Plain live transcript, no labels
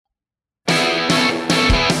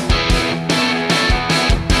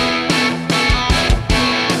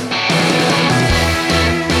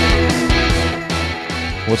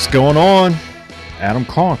What's going on? Adam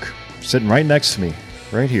Conk, sitting right next to me,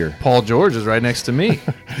 right here. Paul George is right next to me.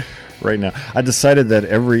 Right now. I decided that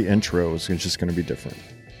every intro is just going to be different.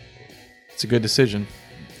 It's a good decision.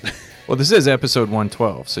 Well, this is episode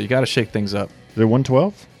 112, so you got to shake things up. Is it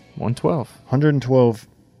 112? 112. 112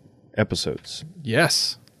 episodes.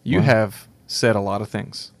 Yes. You have said a lot of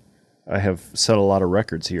things. I have set a lot of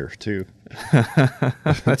records here, too.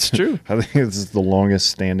 That's true. I think this is the longest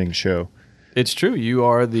standing show. It's true. You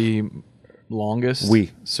are the longest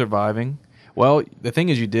surviving. Well, the thing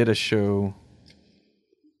is, you did a show.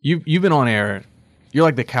 You've been on air. You're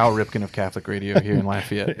like the Cal Ripken of Catholic radio here in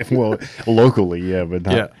Lafayette. Well, locally, yeah, but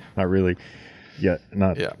not really.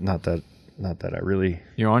 Not that I really.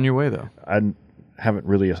 You're on your way, though. I haven't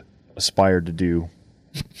really aspired to do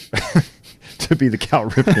to be the Cal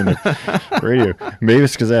Ripken of radio. Maybe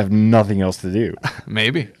it's because I have nothing else to do.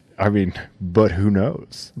 Maybe. I mean, but who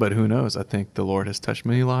knows? But who knows? I think the Lord has touched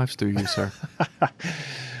many lives through you, sir.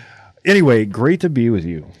 Anyway, great to be with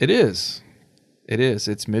you. It is. It is.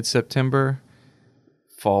 It's mid-September.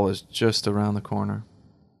 Fall is just around the corner.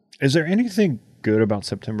 Is there anything good about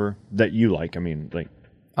September that you like? I mean, like,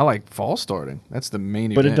 I like fall starting. That's the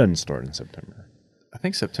main event. But it doesn't start in September. I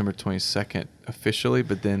think September 22nd officially,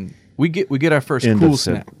 but then we get our first cool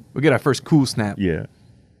snap. We get our first cool snap. Yeah.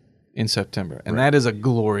 In September. And that is a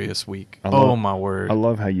glorious week. Oh my word. I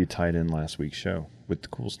love how you tied in last week's show with the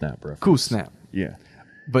cool snap reference. Cool snap. Yeah.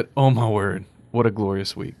 But oh my word, what a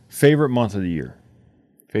glorious week. Favorite month of the year?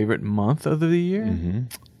 Favorite month of the year? Mm-hmm.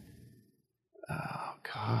 Oh,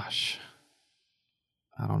 gosh.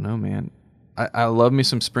 I don't know, man. I love me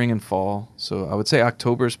some spring and fall. So I would say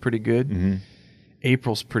October is pretty good. Mm-hmm.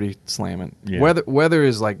 April's pretty slamming. Yeah. Weather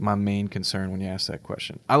is like my main concern when you ask that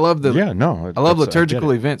question. I love I love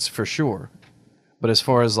liturgical events for sure. But as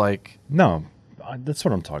far as like... No, that's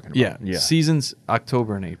what I'm talking about. Yeah. Seasons,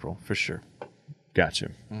 October and April, for sure.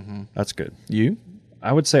 Gotcha. Mm-hmm. That's good. You?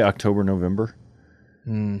 I would say October, November.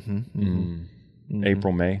 Mm-hmm. Mm-hmm.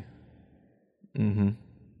 April, May. Mm-hmm.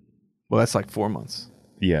 Well, that's like 4 months.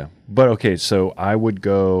 Yeah. But okay, so I would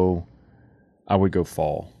go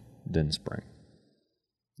fall, then spring.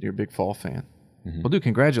 You're a big fall fan. Mm-hmm. Well, dude,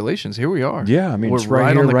 congratulations. Here we are. Yeah, I mean, it's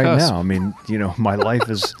right here, right now. I mean, you know, my life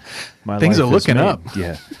is... Things are looking up.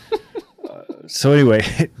 Yeah. So anyway,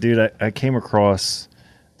 dude, I came across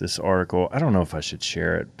this article. I don't know if I should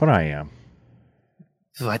share it, but I am.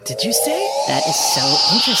 What did you say? That is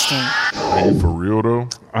so interesting. Are you for real, though?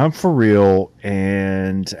 I'm for real,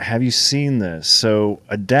 and have you seen this? So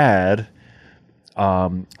a dad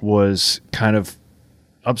was kind of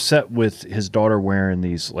upset with his daughter wearing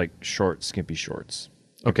these like short, skimpy shorts.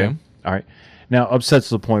 Okay. All right. Now, upset to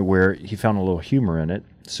the point where he found a little humor in it.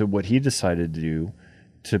 So what he decided to do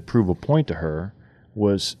to prove a point to her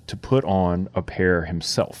was to put on a pair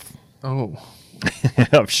himself. Oh.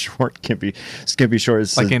 Of short, skimpy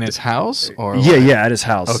shorts. Like in his house? Or Yeah, at his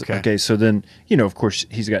house. Okay. So then, you know, of course,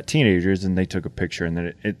 he's got teenagers, and they took a picture, and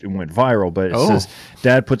then it went viral. But it says,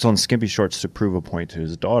 Dad puts on skimpy shorts to prove a point to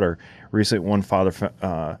his daughter. Recently, one father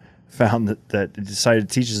found that decided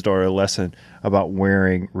to teach his daughter a lesson about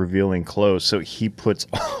wearing revealing clothes. So he puts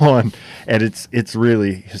on, and it's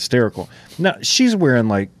really hysterical. Now, she's wearing,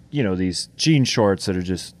 like, you know, these jean shorts that are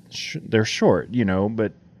just, they're short, you know,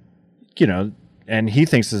 but, you know, and he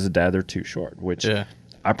thinks as a dad they're too short, which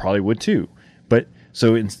I probably would too. But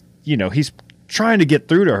so, you know, he's trying to get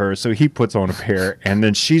through to her, so he puts on a pair, and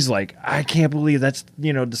then she's like, I can't believe that's,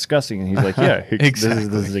 you know, disgusting. And he's like, yeah, exactly.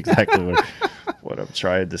 This is exactly what I'm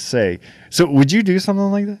trying to say. So would you do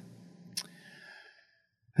something like that?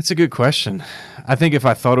 That's a good question. I think if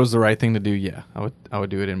I thought it was the right thing to do, yeah, I would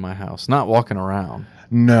do it in my house. Not walking around.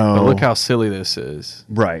 No. But look how silly this is.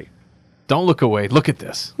 Right. Don't look away. Look at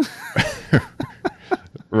this.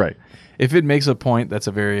 Right. If it makes a point, that's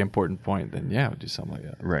a very important point, then yeah, I would do something like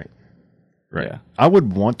that. Right. Right. Yeah. I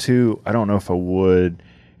would want to. I don't know if I would.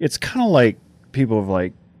 It's kind of like people have,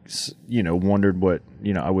 like, you know, wondered what,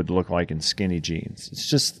 you know, I would look like in skinny jeans. It's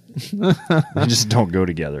just, they just don't go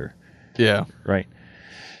together. Yeah. Right.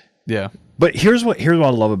 Yeah. But here's what I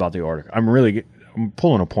love about the article. I'm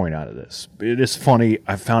pulling a point out of this. It is funny.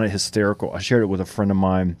 I found it hysterical. I shared it with a friend of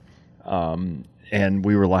mine, and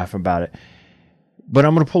we were laughing about it. But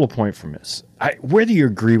I'm going to pull a point from this. Whether you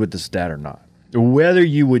agree with this dad or not, whether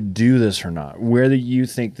you would do this or not, whether you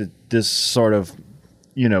think that this sort of,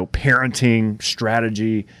 you know, parenting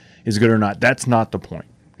strategy is good or not, that's not the point.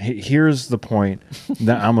 Here's the point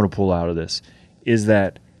that I'm going to pull out of this, is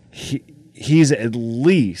that he's at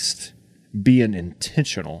least being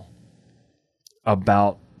intentional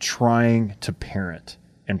about trying to parent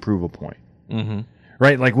and prove a point. Mm-hmm.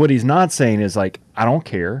 right? Like what he's not saying is like, I don't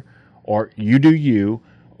care, or you do you,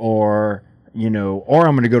 or, or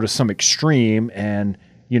I'm going to go to some extreme and,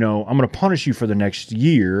 I'm going to punish you for the next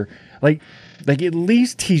year. Like at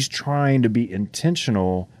least he's trying to be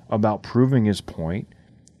intentional about proving his point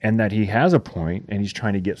and that he has a point and he's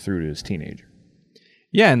trying to get through to his teenager.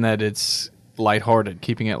 Yeah, and that it's lighthearted,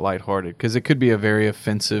 keeping it lighthearted, because it could be a very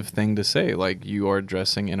offensive thing to say, like you are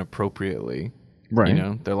dressing inappropriately. Right.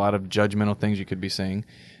 There are a lot of judgmental things you could be saying.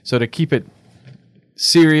 So to keep it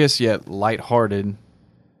serious yet lighthearted,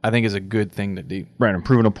 I think is a good thing to do. Right, I'm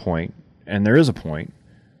proving a point, and there is a point,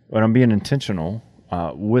 but I'm being intentional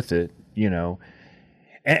with it,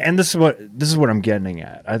 And this is what I'm getting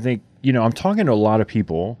at. I think, I'm talking to a lot of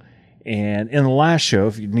people. And in the last show,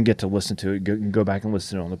 if you didn't get to listen to it, go back and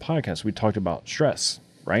listen to it on the podcast. We talked about stress,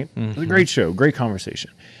 right? Mm-hmm. It was a great show, great conversation.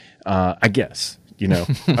 I guess,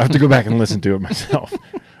 I have to go back and listen to it myself.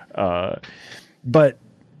 But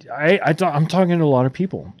I'm talking to a lot of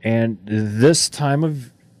people, and this time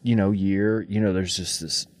of year, there's just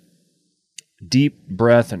this deep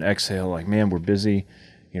breath and exhale. Like, man, we're busy.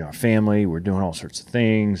 Our family, we're doing all sorts of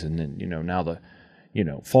things, and then now the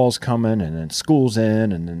fall's coming, and then school's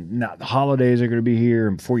in, and then now the holidays are going to be here,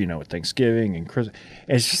 and before you know it, Thanksgiving and Christmas.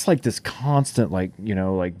 It's just like this constant,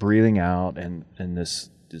 like breathing out and this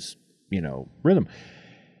rhythm.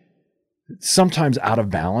 Sometimes out of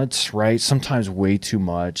balance, right? Sometimes way too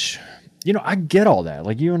much. I get all that.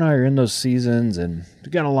 Like you and I are in those seasons, and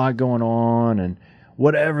we got a lot going on, and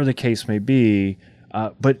whatever the case may be.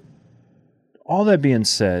 But all that being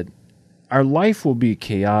said, our life will be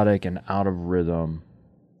chaotic and out of rhythm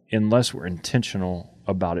unless we're intentional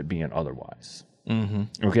about it being otherwise.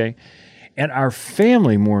 Mm-hmm. Okay? And our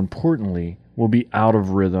family, more importantly, will be out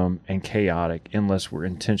of rhythm and chaotic unless we're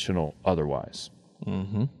intentional otherwise.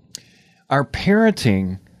 Mm-hmm. Our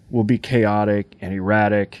parenting will be chaotic and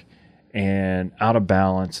erratic and out of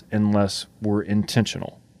balance unless we're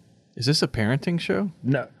intentional. Is this a parenting show?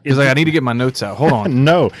 No. Because I need to get my notes out. Hold on.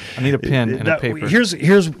 No. I need a pen and a paper. Here's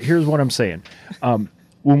what I'm saying.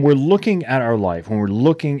 When we're looking at our life, when we're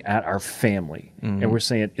looking at our family, mm-hmm. and we're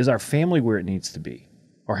saying, is our family where it needs to be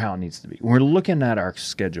or how it needs to be? When we're looking at our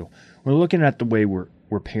schedule, we're looking at the way we're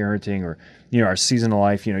parenting, or, our season of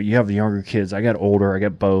life. You have the younger kids. I got older. I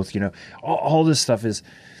got both. All this stuff is,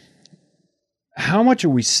 how much are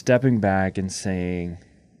we stepping back and saying,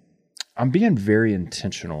 I'm being very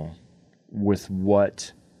intentional with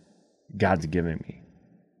what God's given me?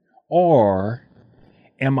 Or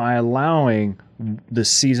am I allowing the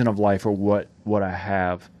season of life, or what I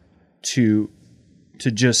have, to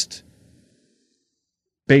just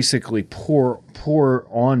basically pour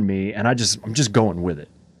on me, and I'm just going with it?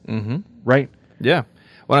 Mm-hmm. Right? Yeah.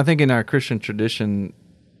 Well, I think in our Christian tradition,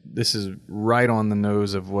 this is right on the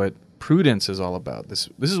nose of what prudence is all about. This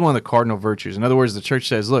is one of the cardinal virtues. In other words, the church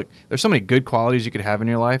says, look, there's so many good qualities you could have in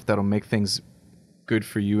your life that'll make things good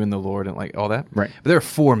for you in the Lord and like all that. Right. But there are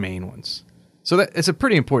 4 main ones. So it's a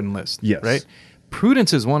pretty important list. Yes. Right?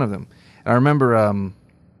 Prudence is one of them. And I remember,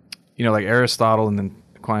 like Aristotle and then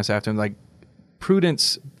Aquinas after him, like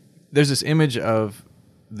prudence, there's this image of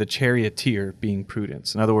the charioteer being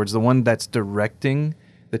prudence. In other words, the one that's directing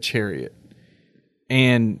the chariot.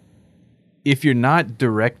 And if you're not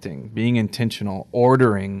directing, being intentional,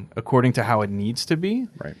 ordering according to how it needs to be,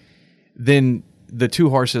 right, then the 2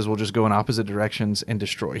 horses will just go in opposite directions and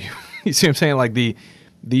destroy you. You see what I'm saying? Like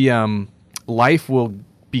the life will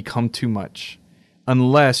become too much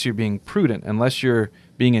unless you're being prudent, unless you're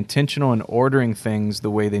being intentional and ordering things the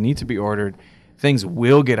way they need to be ordered. Things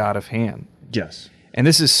will get out of hand. Yes. And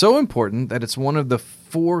this is so important that it's one of the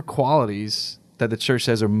 4 qualities that the church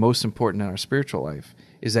says are most important in our spiritual life,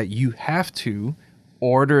 is that you have to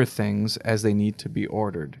order things as they need to be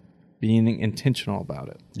ordered, being intentional about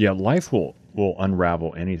it. Yeah, life will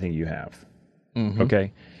unravel anything you have. Mm-hmm.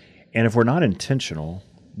 Okay? And if we're not intentional,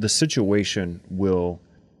 the situation we're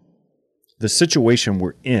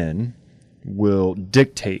in will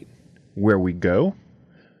dictate where we go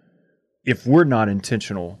if we're not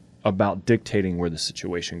intentional about dictating where the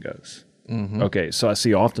situation goes. Mm-hmm. Okay, so I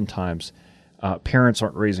see oftentimes parents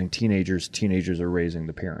aren't raising teenagers, teenagers are raising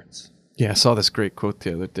the parents. Yeah, I saw this great quote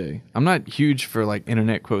the other day. I'm not huge for like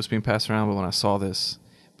internet quotes being passed around, but when I saw this,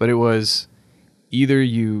 but it was either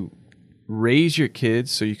you raise your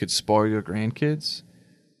kids so you could spoil your grandkids,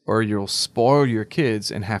 or you'll spoil your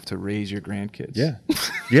kids and have to raise your grandkids. Yeah.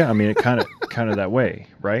 Yeah, I mean, it kind of that way,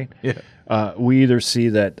 right? Yeah. We either see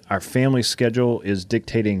that our family schedule is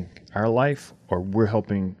dictating our life, or we're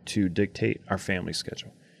helping to dictate our family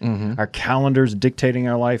schedule. Mm-hmm. Our calendar's dictating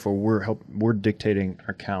our life, or we're dictating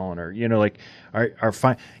our calendar. You know, like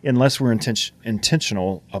unless we're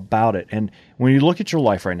intentional about it. And when you look at your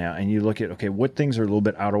life right now, and you look at, okay, what things are a little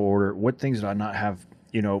bit out of order, what things do I not have,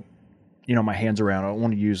 my hands around. I don't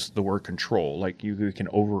want to use the word control. Like you can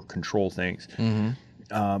over control things.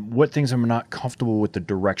 Mm-hmm. What things I'm not comfortable with the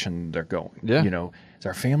direction they're going. Yeah. Is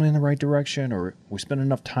our family in the right direction, or we spend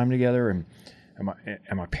enough time together, and am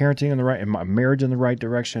I parenting in the right, am my marriage in the right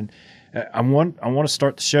direction? I want to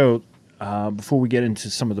start the show before we get into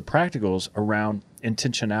some of the practicals around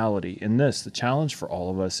intentionality. In this, the challenge for all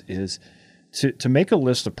of us is to make a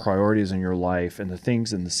list of priorities in your life and the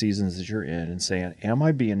things and the seasons that you're in, and saying, am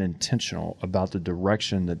I being intentional about the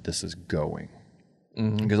direction that this is going?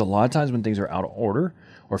 Mm-hmm. Because a lot of times when things are out of order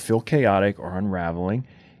or feel chaotic or unraveling,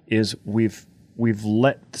 is we've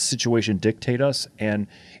let the situation dictate us, and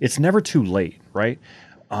it's never too late, right?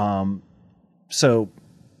 So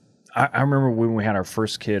I remember when we had our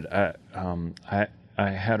first kid, I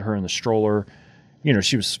had her in the stroller.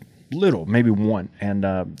 She was little, maybe 1, and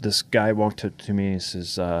this guy walked up to me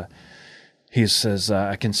and he says,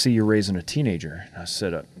 I can see you're raising a teenager. And I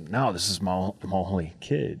said, no, this is my only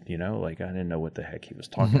kid, like I didn't know what the heck he was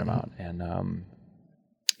talking about. And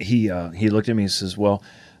he looked at me and says, well,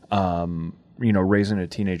 raising a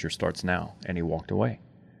teenager starts now. And he walked away.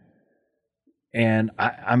 And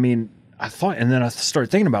I thought, and then I started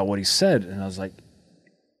thinking about what he said, and I was like,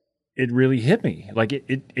 it really hit me. Like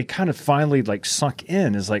it kind of finally like sunk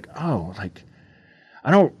in. It's like, oh, like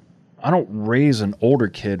I don't raise an older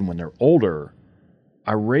kid when they're older.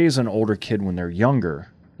 I raise an older kid when they're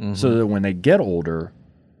younger, mm-hmm. so that when they get older,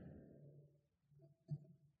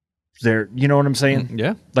 they're, you know what I'm saying?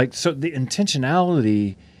 Yeah. Like, so the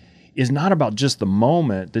intentionality is not about just the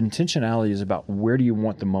moment. The intentionality is about where do you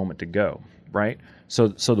want the moment to go, right? So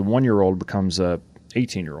the 1-year-old becomes a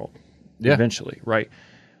 18-year-old eventually, right?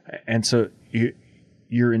 And so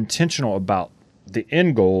you're intentional about the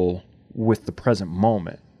end goal with the present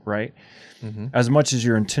moment, right? Mm-hmm. As much as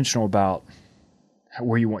you're intentional about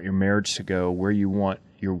where you want your marriage to go, where you want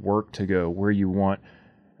your work to go, where you want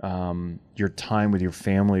your time with your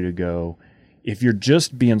family to go. If you're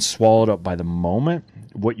just being swallowed up by the moment,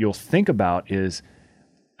 what you'll think about is,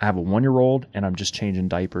 I have a 1-year-old and I'm just changing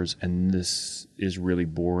diapers, and this is really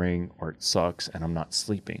boring, or it sucks and I'm not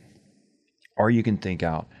sleeping. Or you can think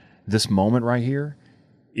out, this moment right here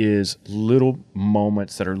is little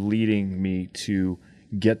moments that are leading me to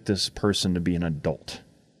get this person to be an adult,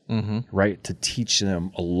 mm-hmm. right? To teach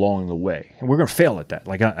them along the way. And we're going to fail at that.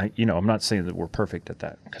 Like, I'm not saying that we're perfect at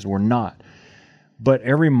that, because we're not. But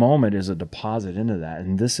every moment is a deposit into that.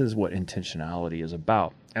 And this is what intentionality is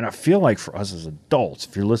about. And I feel like for us as adults,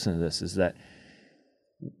 if you're listening to this, is that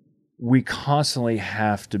we constantly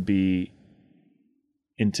have to be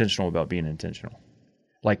intentional about being intentional.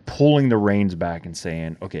 Like pulling the reins back and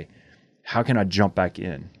saying, okay, how can I jump back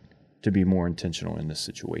in to be more intentional in this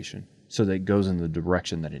situation so that it goes in the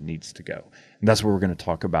direction that it needs to go? And that's what we're going to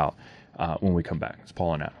talk about when we come back. It's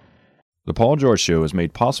Paul and Adam. The Paul George Show is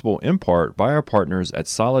made possible in part by our partners at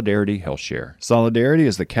Solidarity HealthShare. Solidarity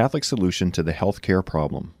is the Catholic solution to the healthcare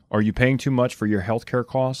problem. Are you paying too much for your healthcare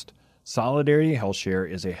cost? Solidarity HealthShare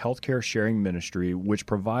is a healthcare sharing ministry which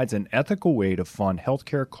provides an ethical way to fund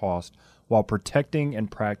healthcare costs while protecting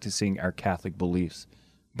and practicing our Catholic beliefs.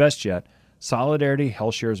 Best yet, Solidarity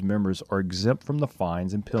HealthShare's members are exempt from the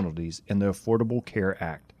fines and penalties in the Affordable Care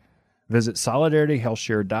Act. Visit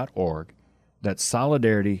solidarityhealthshare.org. That's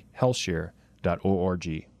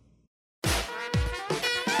solidarityhealthshare.org.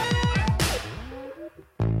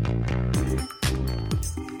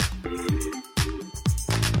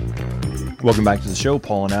 Welcome back to the show.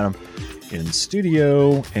 Paul and Adam in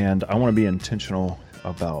studio, and I want to be intentional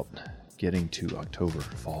about getting to October,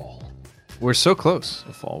 fall. We're so close.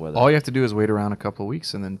 The fall weather. All you have to do is wait around a couple of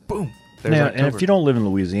weeks, and then boom, there's now, October. And if you don't live in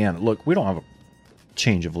Louisiana, look, we don't have a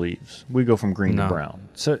change of leaves. We go from green to brown.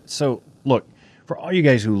 So look, for all you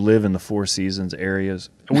guys who live in the Four Seasons areas,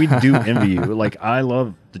 we do envy you. Like, I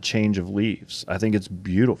love the change of leaves. I think it's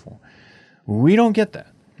beautiful. We don't get that.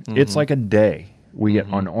 Mm-hmm. It's like a day. We get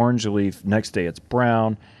an orange leaf. Next day it's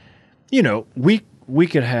brown. We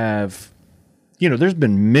could have, there's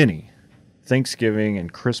been many Thanksgiving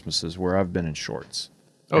and Christmases where I've been in shorts.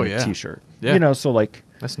 Oh, and yeah. a t-shirt. Yeah. So like,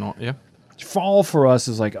 that's not, yeah. Fall for us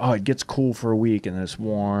is like, it gets cool for a week and then it's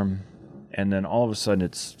warm. And then all of a sudden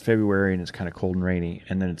it's February and it's kind of cold and rainy.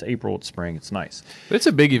 And then it's April, it's spring, it's nice. But it's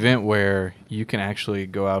a big event where you can actually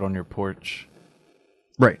go out on your porch.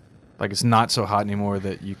 Right. Like, it's not so hot anymore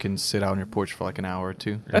that you can sit out on your porch for like an hour or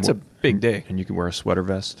two. That's a big day. And you can wear a sweater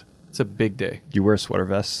vest. It's a big day. Do you wear sweater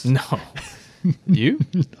vests? No. You?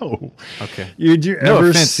 No. Okay. Did you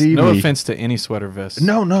ever see No me? offense to any sweater vest.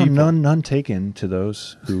 No, none taken to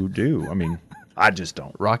those who do. I mean, I just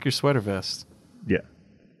don't. Rock your sweater vest. Yeah.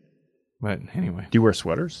 But anyway. Do you wear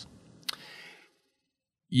sweaters?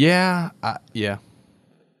 Yeah. Yeah.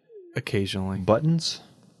 Occasionally. Buttons?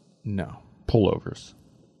 No. Pullovers?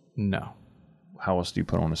 No. How else do you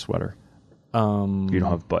put on a sweater? You don't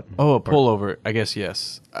have buttons. Oh, a pullover. I guess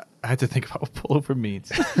yes. I had to think about what pullover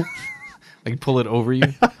means. Like pull it over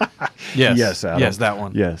you? Yes. Yes, Adam. Yes, that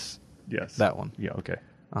one. Yes. That one. Yeah, okay.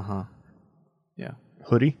 Uh-huh. Yeah.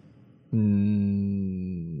 Hoodie?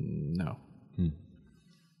 No.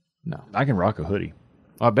 No. I can rock a hoodie.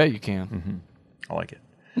 I bet you can. Mm-hmm. I like it.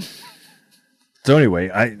 So anyway,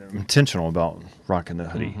 I'm intentional about rocking the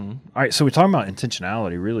hoodie. Mm-hmm. All right, so we're talking about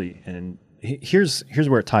intentionality, really, and here's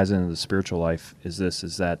where it ties into the spiritual life. Is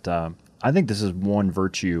that I think this is one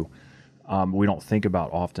virtue we don't think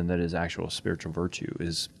about often that is actual spiritual virtue.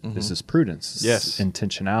 This is prudence. This is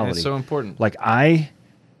intentionality. And it's so important. Like I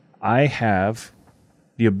have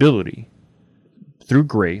the ability through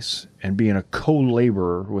grace and being a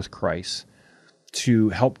co-laborer with Christ to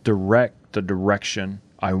help direct the direction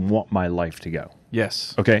I want my life to go.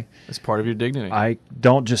 Yes. Okay? It's part of your dignity. I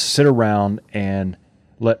don't just sit around and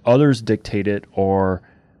let others dictate it, or,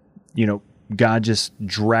 God just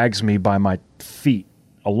drags me by my feet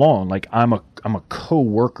along. Like I'm a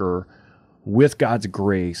co-worker with God's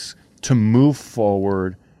grace to move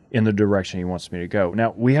forward in the direction he wants me to go.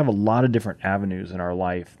 Now, we have a lot of different avenues in our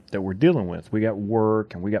life that we're dealing with. We got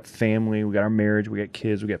work, and we got family, we got our marriage, we got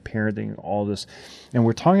kids, we got parenting, all this. And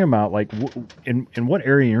we're talking about, like, in what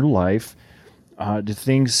area in your life do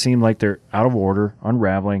things seem like they're out of order,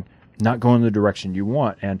 unraveling, not going the direction you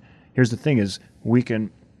want? And here's the thing is we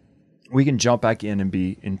can jump back in and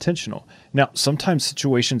be intentional. Now, sometimes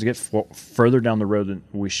situations get further down the road than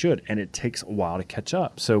we should, and it takes a while to catch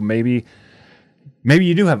up. So maybe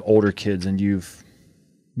you do have older kids and you've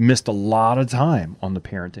missed a lot of time on the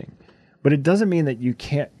parenting, but it doesn't mean that you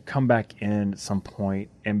can't come back in at some point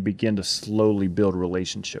and begin to slowly build a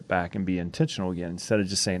relationship back and be intentional again, instead of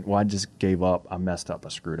just saying, well, I just gave up, I messed up, I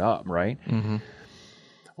screwed up, right? Mm-hmm.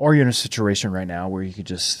 Or you're in a situation right now where you could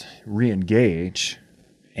just re-engage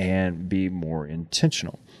and be more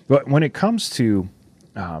intentional. But when it comes to,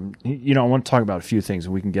 I want to talk about a few things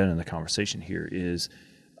and we can get in the conversation here is,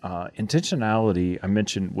 intentionality. I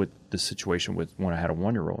mentioned with the situation with when I had a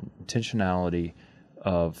 1-year-old, intentionality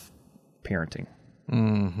of parenting.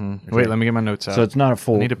 Mm-hmm. Okay. Wait, let me get my notes out. So it's not a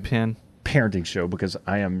full I need a pen. parenting show because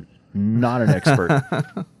I am not an expert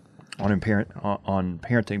on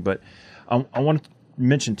parenting, but I want to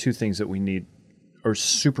mention two things that we need are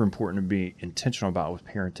super important to be intentional about with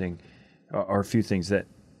parenting are a few things that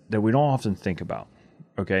we don't often think about,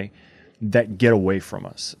 okay, that get away from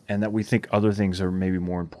us and that we think other things are maybe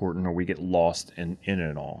more important or we get lost in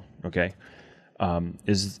it all, okay,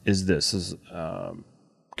 is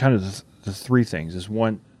kind of the three things. Is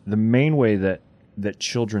one, the main way that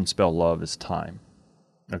children spell love is time,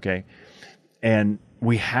 okay, and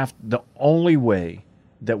the only way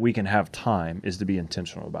that we can have time is to be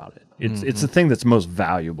intentional about it. It's the thing that's most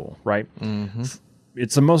valuable, right? Mm-hmm.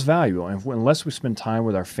 It's the most valuable. And unless we spend time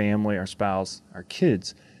with our family, our spouse, our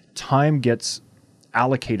kids, time gets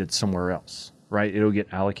allocated somewhere else, right? It'll get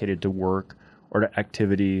allocated to work or to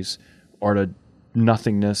activities or to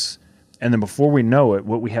nothingness. And then before we know it,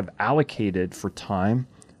 what we have allocated for time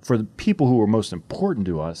for the people who are most important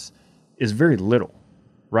to us is very little,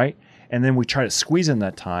 right? And then we try to squeeze in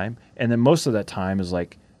that time. And then most of that time is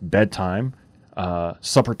like bedtime,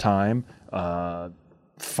 supper time,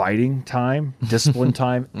 fighting time, discipline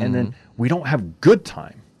time. Mm-hmm. And then we don't have good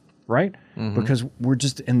time, right? Mm-hmm. Because we're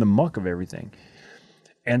just in the muck of everything.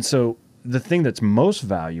 And so the thing that's most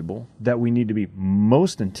valuable that we need to be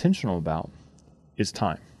most intentional about is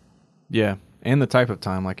time. Yeah. And the type of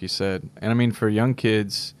time, like you said. And I mean, for young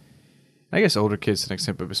kids, I guess older kids to an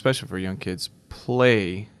extent, but especially for young kids,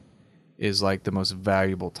 play is like the most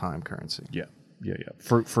valuable time currency. Yeah.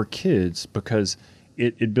 For kids, because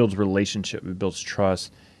it builds relationship, it builds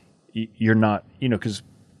trust. You're not, because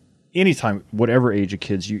anytime, whatever age of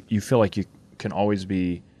kids, you feel like you can always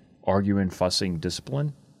be arguing, fussing,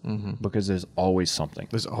 discipline, because there's always something.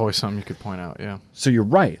 There's always something you could point out, yeah. So you're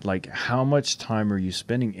right. Like, how much time are you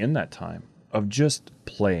spending in that time of just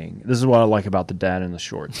playing? This is what I like about the dad in the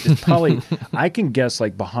shorts. It's probably, I can guess,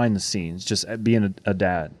 like, behind the scenes, just being a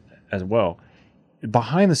dad as well,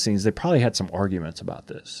 behind the scenes, they probably had some arguments about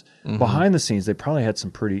this. Mm-hmm. Behind the scenes, they probably had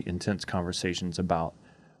some pretty intense conversations about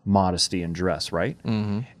modesty and dress, right?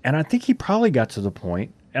 Mm-hmm. And I think he probably got to the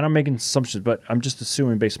point, and I'm making assumptions, but I'm just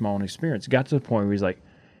assuming based on my own experience, got to the point where he's like,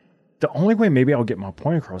 the only way maybe I'll get my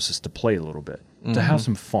point across is to play a little bit, to have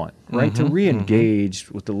some fun, right? To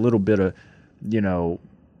re-engage with a little bit of,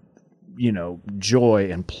 joy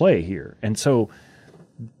and play here. And so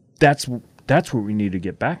that's what we need to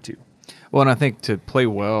get back to. Well, and I think to play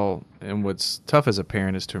well, and what's tough as a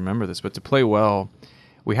parent is to remember this, but to play well,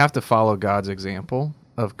 we have to follow God's example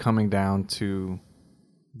of coming down to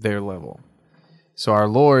their level. So our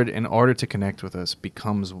Lord, in order to connect with us,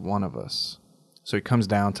 becomes one of us. So he comes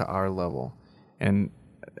down to our level. And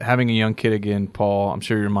having a young kid again, Paul, I'm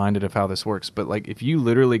sure you're reminded of how this works, but like if you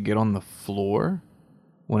literally get on the floor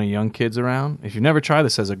when a young kid's around, if you've never tried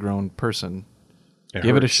this as a grown person,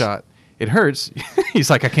 give it a shot. It hurts. He's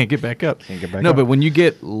like, I can't get back up. No, but when you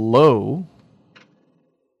get low,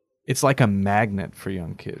 it's like a magnet for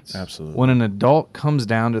young kids. Absolutely. When an adult comes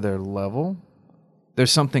down to their level,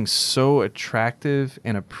 there's something so attractive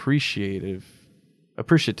and appreciative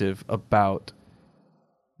about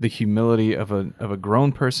the humility of a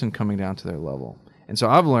grown person coming down to their level. And so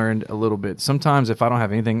I've learned a little bit. Sometimes if I don't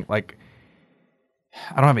have anything, like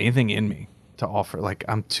I don't have anything in me to offer, like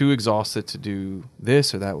I'm too exhausted to do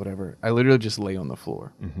this or that, whatever, I literally just lay on the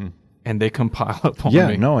floor and they compile up on me.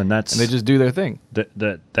 And they just do their thing.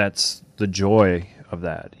 That's the joy of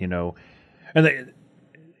that, And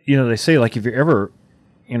they say, like, if you're ever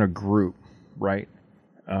in a group, right?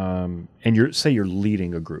 And you're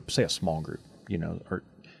leading a group, say a small group,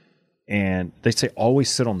 and they say always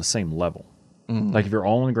sit on the same level. Like if you're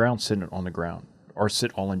all on the ground, sit on the ground, or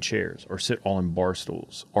sit all in chairs, or sit all in bar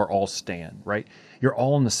stools, or all stand, right? You're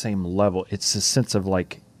all on the same level. It's a sense of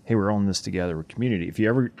like, hey, we're all in this together, we're community. If you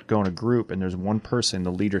ever go in a group and there's one person,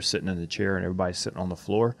 the leader sitting in the chair and everybody's sitting on the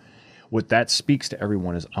floor, what that speaks to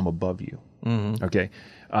everyone is I'm above you. Okay.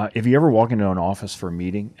 If you ever walk into an office for a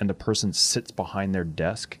meeting and the person sits behind their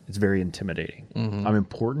desk, it's very intimidating. I'm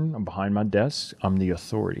important. I'm behind my desk. I'm the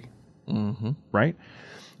authority. Right?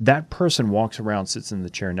 That person walks around, sits in the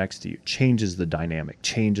chair next to you, changes the dynamic,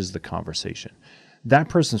 changes the conversation. That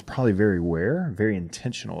person is probably very aware, very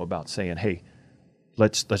intentional about saying, hey,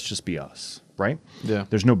 let's just be us, right? Yeah.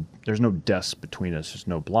 There's no desk between us. There's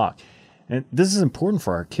no block. And this is important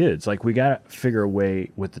for our kids. Like, we got to figure a way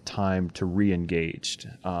with the time to re-engage.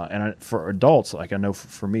 For adults, like I know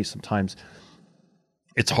for me, sometimes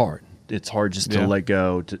it's hard. It's hard just to let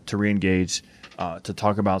go, to re-engage, to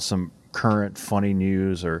talk about some current funny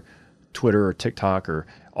news or Twitter or TikTok or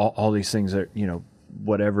all these things that,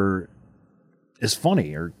 whatever is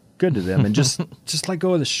funny or good to them, and just let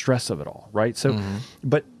go of the stress of it all, right? So,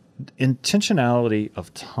 but intentionality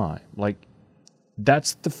of time, like,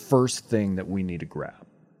 that's the first thing that we need to grab.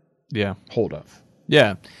 Yeah. Hold of.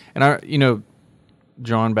 Yeah. And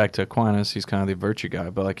John, back to Aquinas, he's kind of the virtue guy,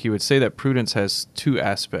 but like he would say that prudence has two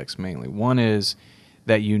aspects mainly. One is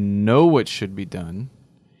that you know what should be done,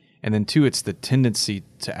 and then two, it's the tendency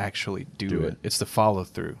to actually do it. It's the follow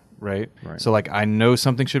through, right? So like I know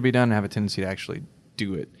something should be done and have a tendency to actually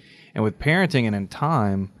do it. And with parenting and in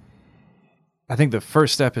time, I think the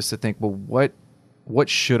first step is to think, well, what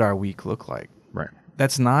should our week look like? Right.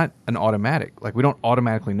 That's not an automatic. Like, we don't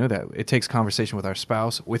automatically know that. It takes conversation with our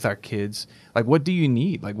spouse, with our kids. Like, what do you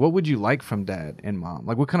need? Like, what would you like from dad and mom?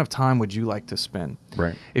 Like, what kind of time would you like to spend?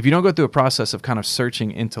 Right. If you don't go through a process of kind of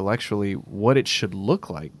searching intellectually what it should look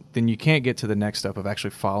like, then you can't get to the next step of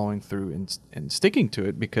actually following through and sticking to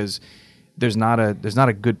it, because there's not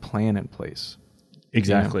a good plan in place.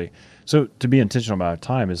 Exactly. So to be intentional about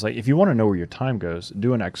time is like, if you want to know where your time goes,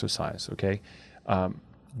 do an exercise, okay?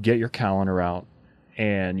 Get your calendar out,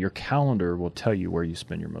 and your calendar will tell you where you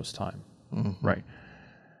spend your most time, right?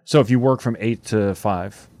 So if you work from 8 to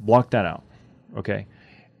 5, block that out, okay?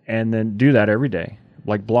 And then do that every day.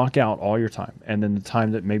 Like, block out all your time. And then the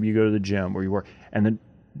time that maybe you go to the gym or you work, and then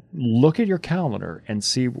look at your calendar and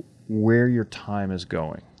see where your time is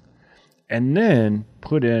going. And then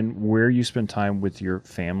put in where you spend time with your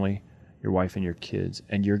family, your wife and your kids,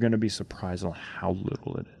 and you're going to be surprised on how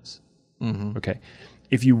little it is. Okay.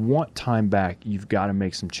 If you want time back, you've got to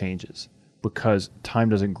make some changes, because time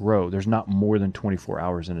doesn't grow. There's not more than 24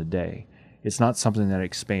 hours in a day. It's not something that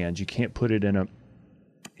expands. You can't put it in an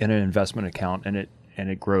investment account and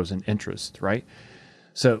it grows in interest, right?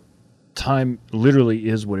 So time literally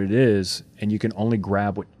is what it is, and you can only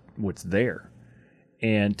grab what's there.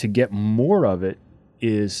 And to get more of it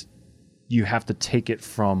is you have to take it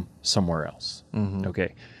from somewhere else.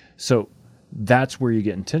 Okay. So that's where you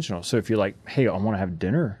get intentional. So if you're like, hey, I want to have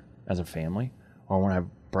dinner as a family, or I want to have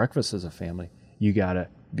breakfast as a family, you got to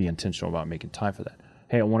be intentional about making time for that.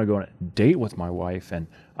 Hey, I want to go on a date with my wife, and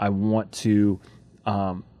I want to,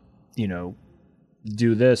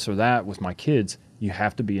 do this or that with my kids. You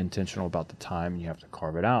have to be intentional about the time. You have to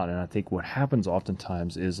carve it out. And I think what happens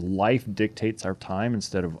oftentimes is life dictates our time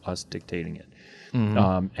instead of us dictating it.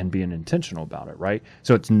 And being intentional about it, right?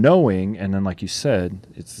 So it's knowing, and then like you said,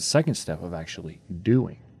 it's the second step of actually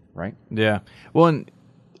doing, right? Yeah. Well, and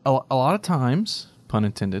a lot of times, pun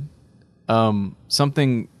intended,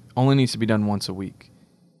 something only needs to be done once a week,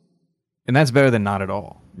 and that's better than not at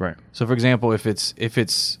all. Right. So, for example, if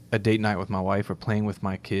it's a date night with my wife or playing with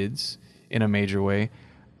my kids in a major way,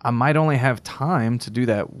 I might only have time to do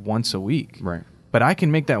that once a week. Right. But I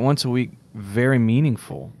can make that once a week very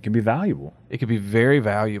meaningful. It can be valuable. It could be very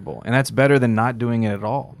valuable, and that's better than not doing it at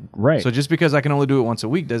all. Right. So just because I can only do it once a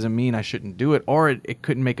week doesn't mean I shouldn't do it, or it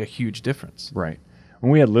couldn't make a huge difference. Right.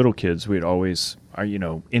 When we had little kids, we'd always,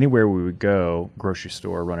 anywhere we would go, grocery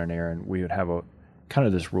store, run an errand, we would have a kind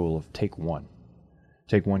of this rule of take one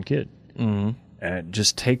kid. Mm-hmm. And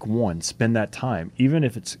just take one, spend that time, even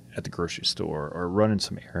if it's at the grocery store or running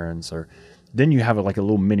some errands, or then you have like a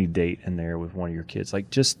little mini date in there with one of your kids. Like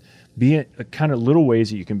just be a kind of little ways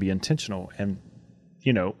that you can be intentional, and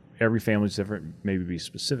every family's different, maybe be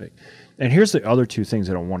specific. And here's the other two things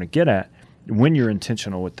that I want to get at when you're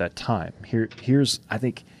intentional with that time. Here's I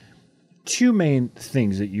think two main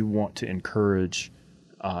things that you want to encourage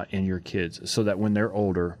in your kids, so that when they're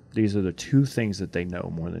older, these are the two things that they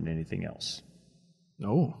know more than anything else.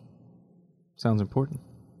 Oh, sounds important.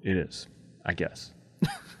 It is, I guess.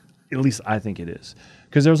 At least I think it is.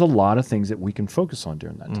 Because there's a lot of things that we can focus on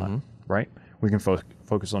during that time, right? We can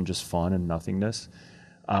focus on just fun and nothingness.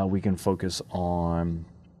 We can focus on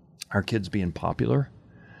our kids being popular,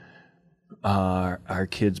 our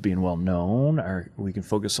kids being well known. We can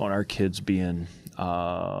focus on our kids being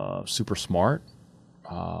super smart,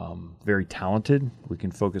 very talented. We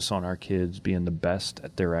can focus on our kids being the best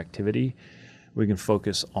at their activity. We can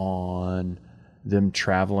focus on them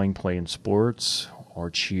traveling, playing sports, or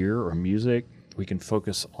cheer, or music. We can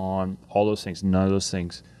focus on all those things. None of those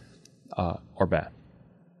things are bad.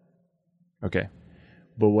 Okay?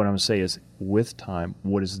 But what I'm going to say is, with time,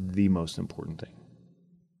 what is the most important thing?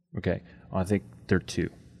 Okay? I think there are two.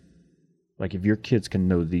 Like, if your kids can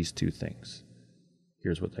know these two things,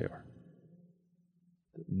 here's what they are.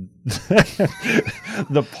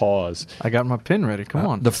 The pause. I got my pen ready. Come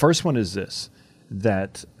on. The first one is this,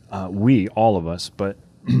 that we, all of us, but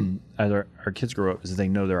as our kids grow up, is they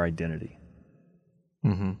know their identity.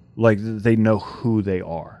 Mm-hmm. Like, they know who they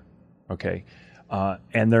are, okay?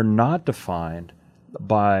 And they're not defined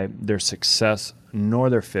by their success nor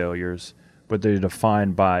their failures, but they're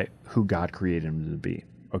defined by who God created them to be,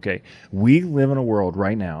 okay? We live in a world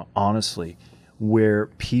right now, honestly, where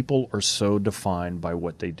people are so defined by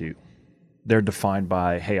what they do. They're defined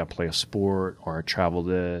by, hey, I play a sport, or I travel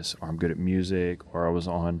this, or I'm good at music, or I was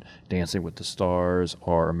on Dancing with the Stars,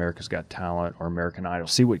 or America's Got Talent, or American Idol.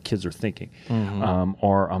 See what kids are thinking. Mm-hmm.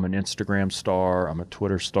 Or I'm an Instagram star, I'm a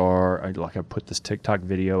Twitter star, I put this TikTok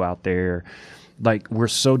video out there. Like, we're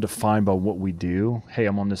so defined by what we do. Hey,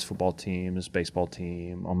 I'm on this football team, this baseball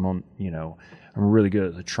team. I'm on, I'm really good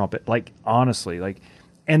at the trumpet. Like, honestly,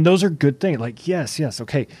 and those are good things. Like, yes,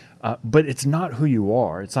 okay. But it's not who you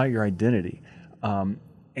are. It's not your identity.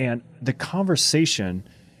 And the conversation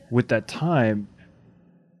with that time,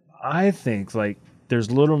 I think, there's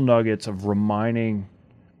little nuggets of reminding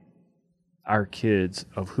our kids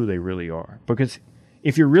of who they really are. Because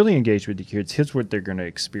if you're really engaged with the kids, here's what they're going to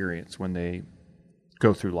experience when they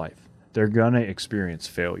go through life. They're going to experience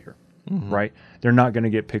failure, right? They're not going to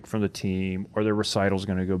get picked from the team, or their recital's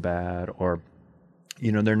going to go bad, or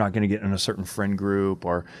they're not going to get in a certain friend group,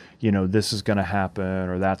 or, this is going to happen,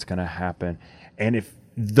 or that's going to happen. And if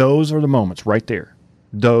those are the moments right there,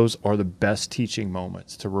 those are the best teaching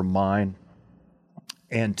moments to remind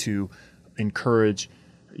and to encourage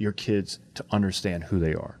your kids to understand who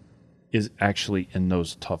they are, is actually in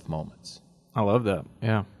those tough moments. I love that.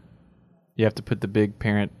 Yeah. You have to put the big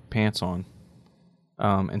parent pants on,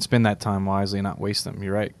 and spend that time wisely and not waste them.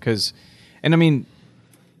 You're right.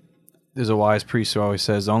 There's a wise priest who always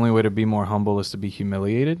says the only way to be more humble is to be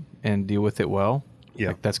humiliated and deal with it well.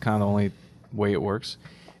 Yeah. That's kind of the only way it works.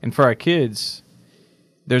 And for our kids,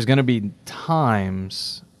 there's going to be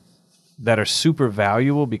times that are super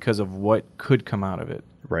valuable because of what could come out of it.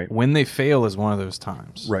 Right. When they fail is one of those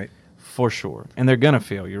times. Right. For sure. And they're going to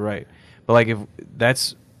fail, you're right. But if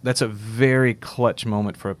that's a very clutch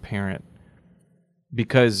moment for a parent,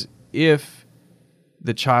 because if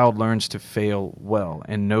the child learns to fail well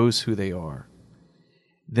and knows who they are,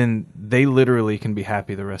 then they literally can be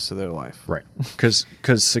happy the rest of their life. Right. Because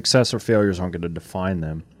success or failures aren't going to define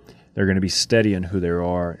them. They're going to be steady in who they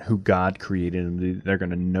are, who God created them. They're going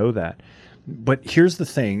to know that. But here's the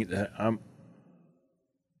thing that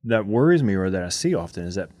that worries me or that I see often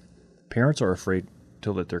is that parents are afraid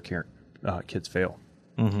to let their kids fail.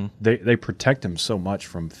 Mm-hmm. They protect them so much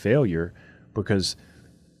from failure because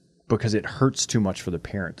it hurts too much for the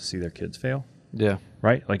parent to see their kids fail. Yeah.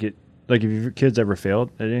 Right? Like if your kids ever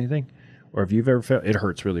failed at anything, or if you've ever failed, it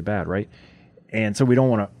hurts really bad, right? And so we don't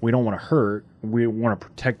want to hurt. We want to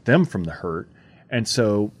protect them from the hurt. And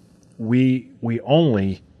so we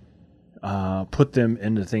only put them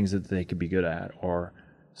into things that they could be good at or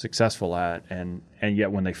successful at, and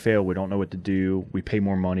yet when they fail, we don't know what to do. We pay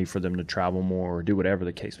more money for them to travel more or do whatever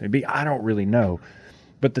the case may be. I don't really know.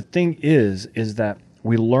 But the thing is that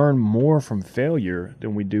we learn more from failure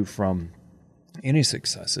than we do from any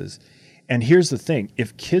successes. And here's the thing.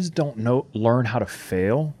 If kids don't learn how to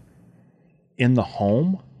fail in the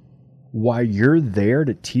home while you're there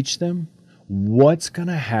to teach them, what's going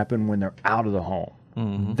to happen when they're out of the home?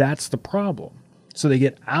 Mm-hmm. That's the problem. So they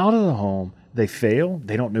get out of the home, they fail,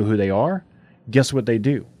 they don't know who they are. Guess what they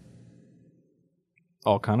do?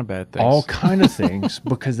 All kind of bad things. All kind of things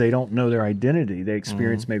because they don't know their identity. They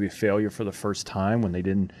experience maybe failure for the first time when they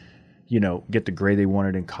didn't, get the grade they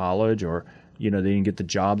wanted in college, or, they didn't get the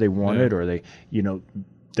job they wanted, or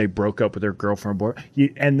they broke up with their girlfriend or boy,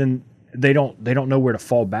 and then they don't know where to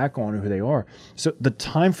fall back on who they are. So the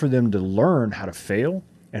time for them to learn how to fail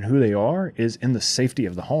and who they are is in the safety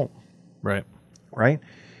of the home. Right. Right.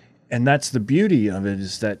 And that's the beauty of it,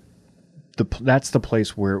 is that that's the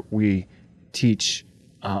place where we teach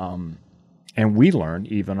and we learn,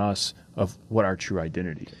 even us, of what our true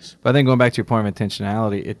identity is. But I think going back to your point of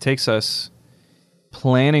intentionality, it takes us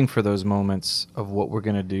planning for those moments of what we're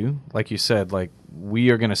going to do. Like you said, like we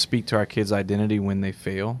are going to speak to our kids' identity when they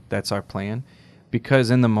fail. That's our plan.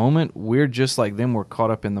 Because in the moment, we're just like them. We're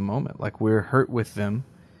caught up in the moment. Like we're hurt with them.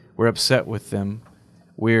 We're upset with them.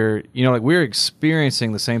 We're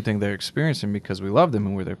experiencing the same thing they're experiencing because we love them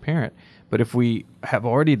and we're their parent. But if we have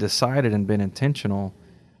already decided and been intentional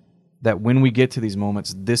that when we get to these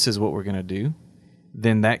moments, this is what we're going to do,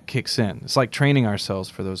 then that kicks in. It's like training ourselves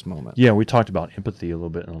for those moments. Yeah, we talked about empathy a little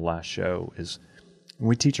bit in the last show. Is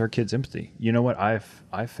we teach our kids empathy. You know what? I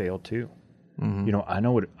failed too. Mm-hmm. I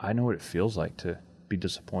know what it feels like to be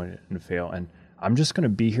disappointed and fail, and I'm just going to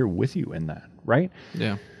be here with you in that, right?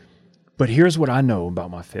 Yeah. But here's what I know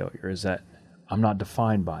about my failure is that I'm not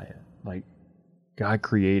defined by it. Like God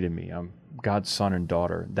created me. I'm God's son and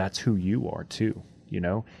daughter. That's who you are too.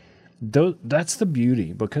 That's the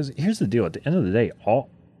beauty, because here's the deal. At the end of the day,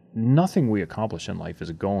 nothing we accomplish in life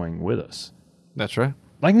is going with us. That's right.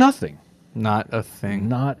 Like nothing. Not a thing.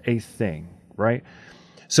 Not a thing, right?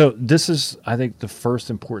 So this is, I think, the first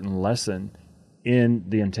important lesson in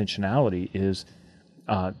the intentionality is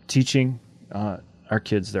teaching our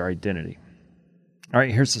kids their identity. All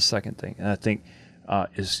right, here's the second thing, and I think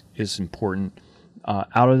is important.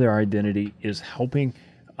 Out of their identity is helping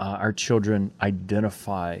our children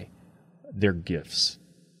identify their gifts,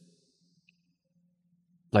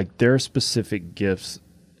 like their specific gifts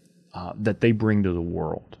that they bring to the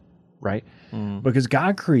world, right? Because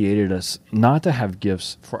God created us not to have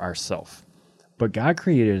gifts for ourselves, but God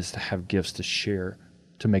created us to have gifts to share,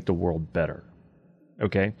 to make the world better.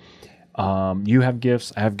 Okay? You have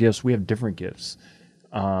gifts, I have gifts, we have different gifts.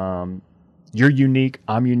 You're unique,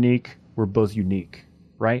 I'm unique, we're both unique,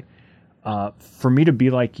 right? For me to be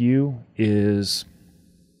like you is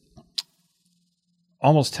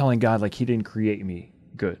almost telling God like he didn't create me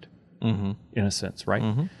good, in a sense, right?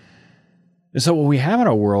 Mm-hmm. And so what we have in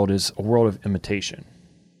our world is a world of imitation,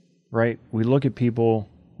 right? We look at people,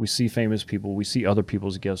 we see famous people, we see other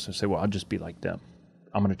people's gifts and say, well, I'll just be like them.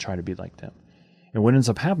 I'm going to try to be like them. And what ends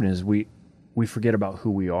up happening is we forget about who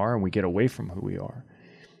we are and we get away from who we are.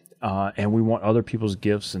 And we want other people's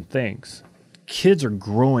gifts and things. Kids are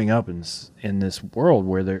growing up in this world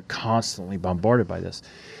where they're constantly bombarded by this.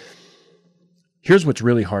 Here's what's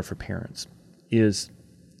really hard for parents is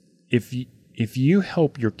if you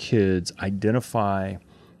help your kids identify,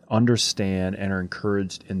 understand, and are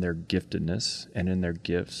encouraged in their giftedness and in their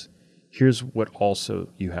gifts, here's what also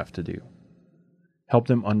you have to do. Help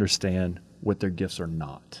them understand what their gifts are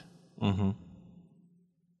not. Mm-hmm.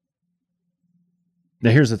 Now,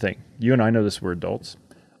 here's the thing. You and I know this, we're adults.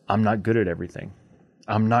 I'm not good at everything.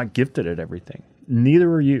 I'm not gifted at everything. Neither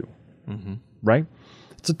are you. Mm-hmm. Right?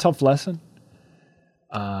 It's a tough lesson.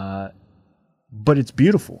 But it's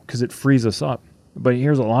beautiful because it frees us up. But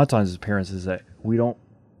here's a lot of times as parents is that we don't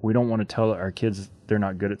want to tell our kids they're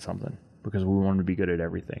not good at something because we want them to be good at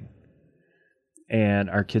everything. And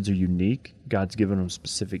our kids are unique. God's given them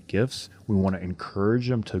specific gifts. We want to encourage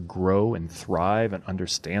them to grow and thrive and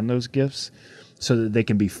understand those gifts so that they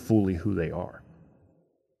can be fully who they are.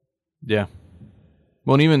 Yeah.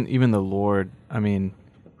 Well, and even the Lord, I mean,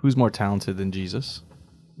 who's more talented than Jesus,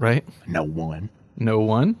 right? No one. No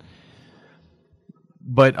one.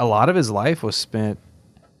 But a lot of his life was spent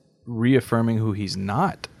reaffirming who he's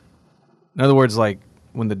not. In other words, like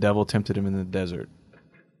when the devil tempted him in the desert,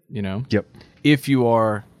 you know? Yep. If you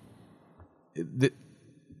are, the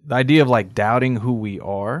idea of like doubting who we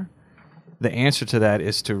are, the answer to that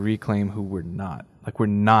is to reclaim who we're not. Like we're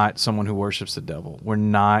not someone who worships the devil. We're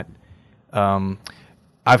not,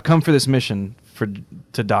 I've come for this mission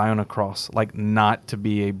to die on a cross, like not to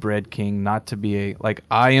be a bread king, not to be like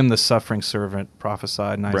I am the suffering servant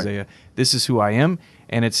prophesied in Isaiah. Right. This is who I am,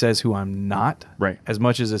 and it says who I'm not, right? As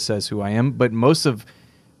much as it says who I am. But most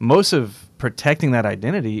of protecting that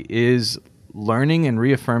identity is learning and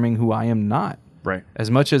reaffirming who I am not, right?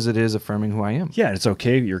 As much as it is affirming who I am. Yeah, it's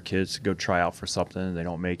okay your kids to go try out for something and they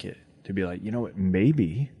don't make it, to be like, you know what,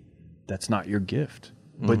 maybe that's not your gift,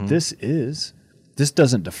 but this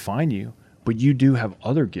doesn't define you. But you do have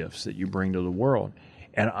other gifts that you bring to the world.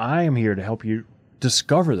 And I am here to help you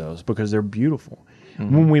discover those because they're beautiful.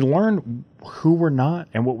 When we learn who we're not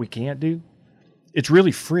and what we can't do, it's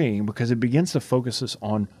really freeing because it begins to focus us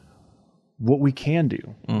on what we can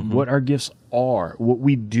do, what our gifts are, what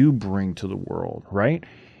we do bring to the world, right?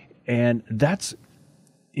 And that's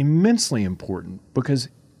immensely important because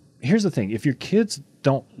here's the thing. If your kids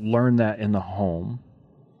don't learn that in the home,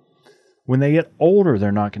 when they get older,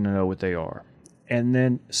 they're not going to know what they are. And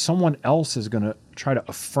then someone else is going to try to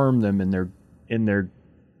affirm them in their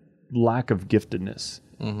lack of giftedness.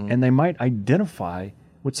 And they might identify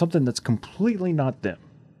with something that's completely not them.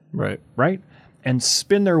 Right. Right? And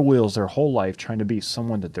spin their wheels their whole life trying to be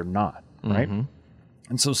someone that they're not. Right?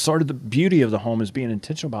 And so sort of the beauty of the home is being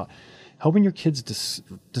intentional about helping your kids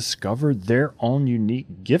discover their own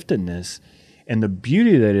unique giftedness. And the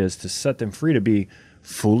beauty that is to set them free to be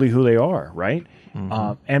fully who they are, right?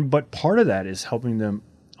 But part of that is helping them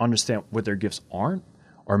understand what their gifts aren't,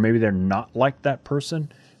 or maybe they're not like that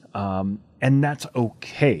person, and that's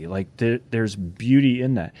okay. Like there's beauty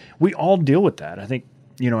in that. We all deal with that. I think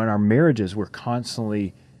in our marriages, we're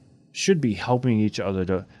constantly should be helping each other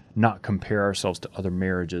to not compare ourselves to other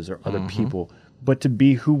marriages or other people, but to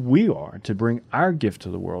be who we are, to bring our gift to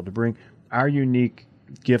the world, to bring our unique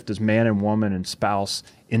gift as man and woman and spouse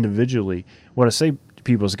individually. What I say to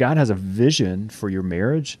people is God has a vision for your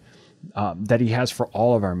marriage that he has for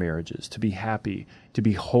all of our marriages, to be happy, to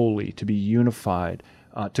be holy, to be unified,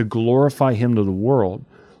 to glorify him to the world.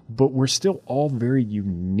 But we're still all very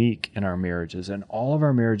unique in our marriages, and all of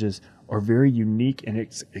our marriages are very unique in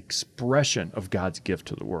its expression of God's gift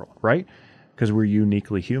to the world, right? Because we're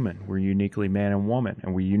uniquely human, we're uniquely man and woman,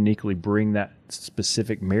 and we uniquely bring that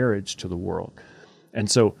specific marriage to the world. And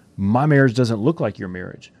so my marriage doesn't look like your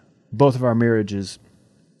marriage. Both of our marriages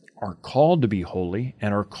are called to be holy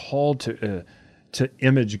and are called to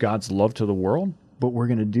image God's love to the world, but we're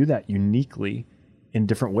going to do that uniquely in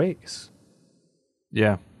different ways.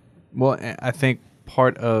 Yeah. Well, I think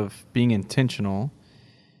part of being intentional,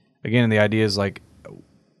 again, the idea is like,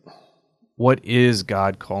 what is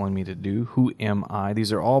God calling me to do? Who am I?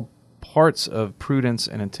 These are all parts of prudence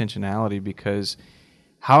and intentionality, because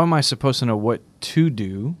how am I supposed to know what to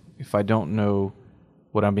do if I don't know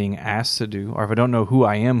what I'm being asked to do, or if I don't know who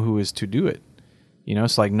I am, who is to do it?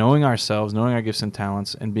 It's like knowing ourselves, knowing our gifts and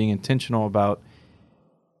talents, and being intentional about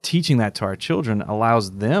teaching that to our children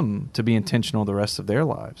allows them to be intentional the rest of their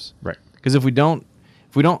lives. Right. Because if we don't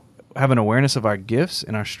have an awareness of our gifts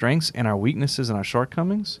and our strengths and our weaknesses and our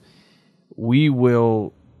shortcomings, we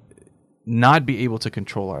will not be able to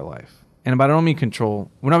control our life. And by I don't mean control,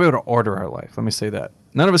 we're not able to order our life. Let me say that.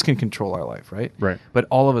 None of us can control our life, right? Right. But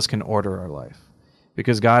all of us can order our life,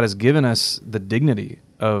 because God has given us the dignity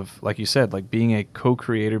of, like you said, like being a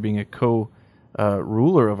co-creator, being a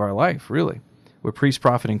co-ruler of our life, really. We're priest,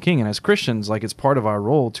 prophet, and king. And as Christians, like, it's part of our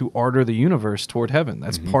role to order the universe toward heaven.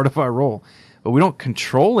 That's part of our role. But we don't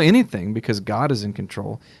control anything because God is in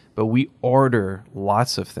control, but we order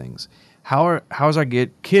lots of things. How is our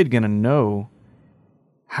kid going to know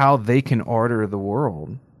how they can order the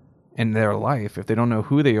world in their life if they don't know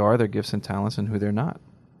who they are, their gifts and talents, and who they're not?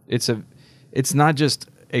 It's not just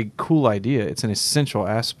a cool idea. It's an essential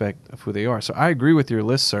aspect of who they are. So I agree with your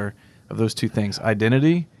list, sir, of those two things: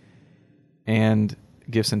 identity and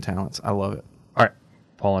gifts and talents. I love it. All right,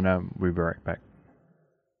 Paul and I will be right back.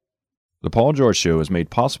 The Paul George Show is made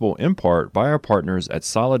possible in part by our partners at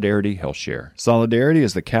Solidarity HealthShare. Solidarity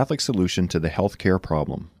is the Catholic solution to the healthcare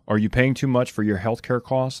problem. Are you paying too much for your healthcare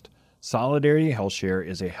cost? Solidarity HealthShare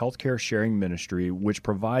is a healthcare sharing ministry which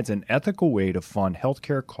provides an ethical way to fund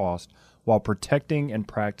healthcare costs while protecting and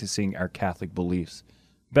practicing our Catholic beliefs.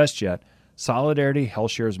 Best yet, Solidarity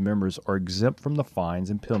HealthShares members are exempt from the fines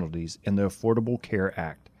and penalties in the Affordable Care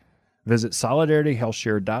Act. Visit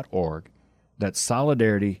solidarityhealthshare.org. That's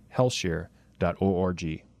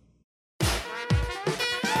solidarityhealthshare.org.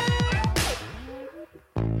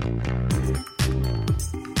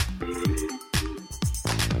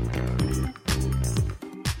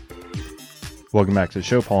 Welcome back to the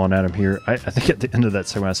show. Paul and Adam here. I think at the end of that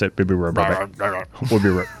segment I said, we'll be right back. We'll be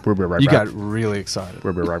right back. You got really excited.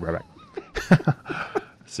 We'll be right back.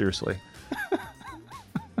 Seriously.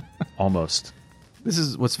 Almost. This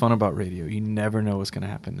is what's fun about radio. You never know what's going to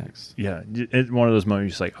happen next. Yeah. It's one of those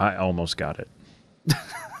moments you're like, I almost got it.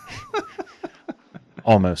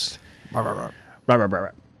 Almost. So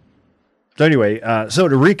anyway, so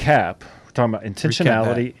to recap, we're talking about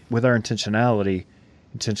intentionality. With our intentionality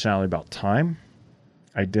about time,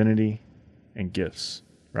 identity, and gifts,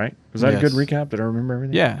 right? Was that a good recap? Did I remember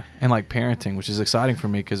everything? Yeah, and like parenting, which is exciting for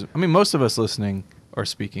me because, I mean, most of us listening or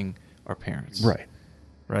speaking are parents.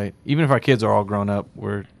 Right? Even if our kids are all grown up,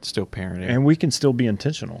 we're still parenting. And we can still be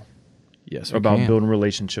intentional about building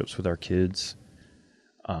relationships with our kids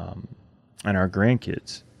and our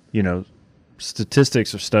grandkids. You know,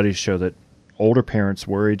 statistics or studies show that older parents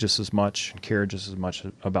worry just as much and care just as much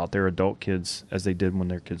about their adult kids as they did when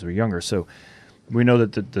their kids were younger. So we know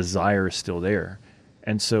that the desire is still there.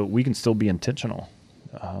 And so we can still be intentional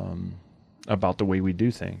about the way we do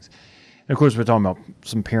things. And of course, we're talking about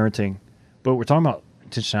some parenting, but we're talking about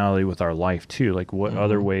intentionality with our life too. Like what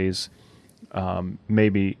other ways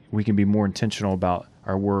maybe we can be more intentional about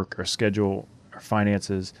our work, our schedule, our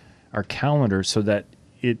finances, our calendar, so that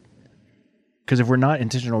because if we're not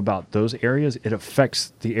intentional about those areas, it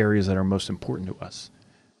affects the areas that are most important to us,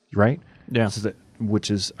 right? Yeah. Which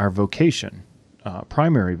is our vocation,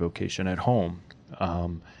 primary vocation at home.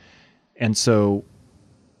 And so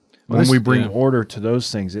when we bring order to those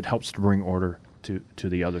things, it helps to bring order to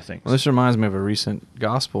the other things. Well, this reminds me of a recent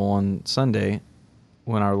gospel on Sunday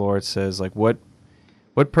when our Lord says, like, what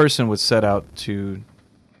person would set out to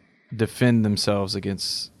defend themselves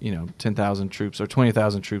against 10,000 troops or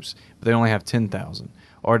 20,000 troops, but they only have 10,000,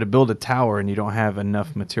 or to build a tower and you don't have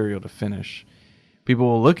enough material to finish. People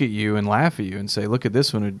will look at you and laugh at you and say, look at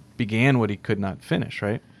this one who began what he could not finish,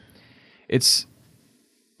 right? It's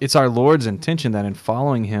our Lord's intention that in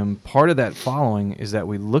following him, part of that following is that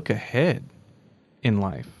we look ahead in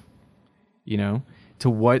life, to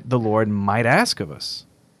what the Lord might ask of us.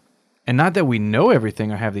 And not that we know everything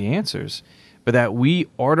or have the answers, but that we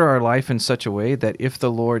order our life in such a way that if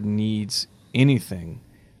the Lord needs anything,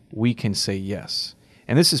 we can say yes.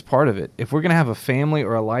 And this is part of it. If we're going to have a family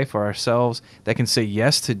or a life or ourselves that can say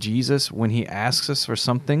yes to Jesus when he asks us for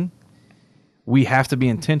something, we have to be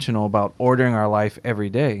intentional about ordering our life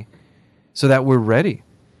every day so that we're ready.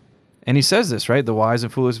 And he says this, right? The wise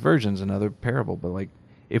and foolish virgins, another parable. But like,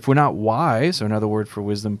 if we're not wise, or another word for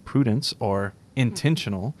wisdom, prudence, or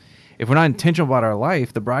intentional, if we're not intentional about our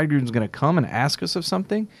life, the bridegroom's going to come and ask us of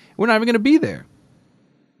something. We're not even going to be there.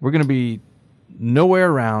 We're going to be nowhere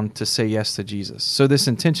around to say yes to Jesus. So this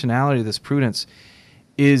intentionality, this prudence,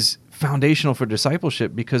 is foundational for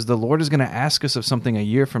discipleship because the Lord is going to ask us of something a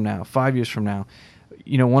year from now, 5 years from now.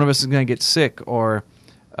 One of us is going to get sick, or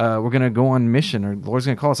we're going to go on mission, or the Lord's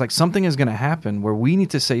going to call us. Like, something is going to happen where we need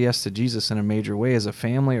to say yes to Jesus in a major way as a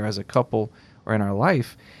family or as a couple or in our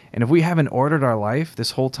life. And if we haven't ordered our life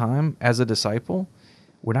this whole time as a disciple,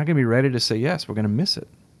 we're not going to be ready to say yes. We're going to miss it.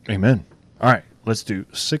 Amen. All right, let's do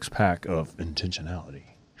 6-pack of intentionality.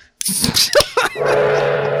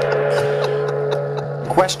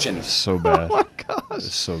 Questions. So bad. Oh my gosh.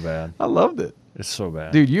 It's so bad. I loved it. It's so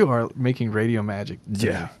bad. Dude, you are making radio magic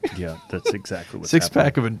today. Yeah, that's exactly what's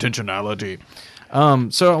 6-pack of intentionality.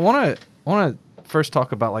 So I want to first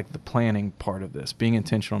talk about like the planning part of this, being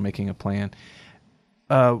intentional, making a plan.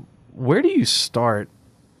 Where do you start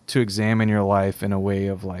to examine your life in a way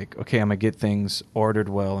of like, okay, I'm going to get things ordered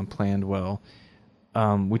well and planned well?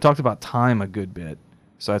 We talked about time a good bit,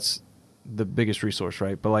 so that's the biggest resource,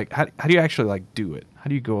 right? But like, how do you actually like do it? How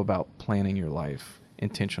do you go about planning your life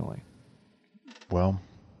intentionally? Well,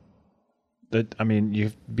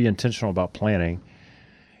 you be intentional about planning.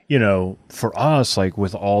 For us, like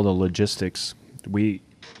with all the logistics, we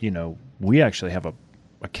actually have a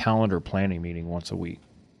calendar planning meeting once a week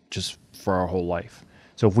just for our whole life.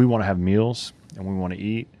 So if we want to have meals and we want to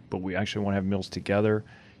eat, but we actually want to have meals together,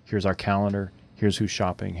 here's our calendar. Here's who's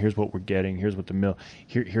shopping. Here's what we're getting. Here's what the meal.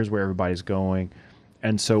 Here's where everybody's going,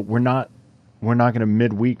 and so we're not going to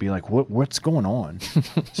midweek be like, what's going on?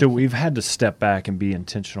 So we've had to step back and be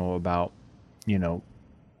intentional about,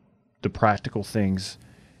 the practical things,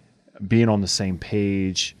 being on the same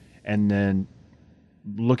page, and then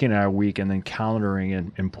looking at our week and then calendaring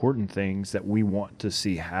in important things that we want to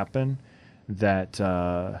see happen that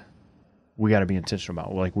we got to be intentional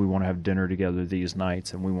about. Like, we want to have dinner together these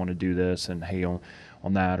nights, and we want to do this, and hey, on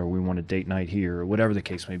that, or we want a date night here, or whatever the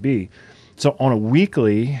case may be. So on a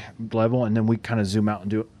weekly level, and then we kind of zoom out and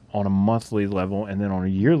do it on a monthly level, and then on a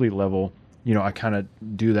yearly level, I kind of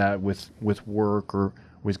do that with work or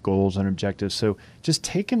with goals and objectives. So just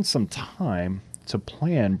taking some time to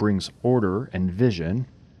plan brings order and vision,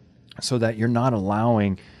 so that you're not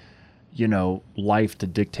allowing, life to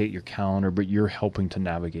dictate your calendar, but you're helping to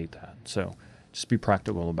navigate that. So just be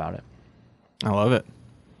practical about it. I love it.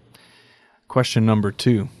 Question number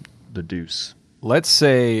 2. The deuce. Let's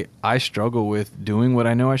say I struggle with doing what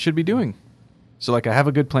I know I should be doing. So like, I have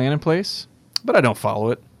a good plan in place, but I don't follow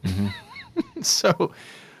it. Mm-hmm. So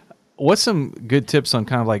what's some good tips on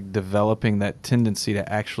kind of like developing that tendency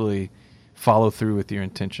to actually follow through with your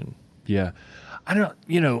intention? Yeah. I don't,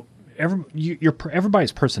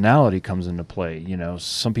 everybody's personality comes into play.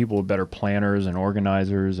 Some people are better planners and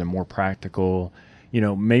organizers and more practical.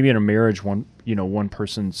 Maybe in a marriage, one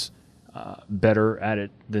person's better at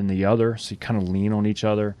it than the other, so you kind of lean on each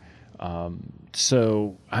other.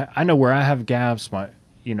 So I know where I have gaps. My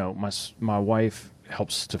wife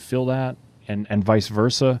helps to fill that, and vice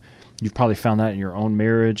versa. You've probably found that in your own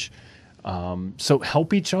marriage. So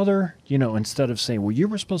help each other, instead of saying, well, you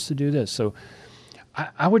were supposed to do this. So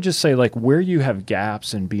I would just say, like, where you have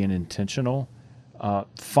gaps in being intentional,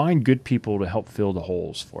 find good people to help fill the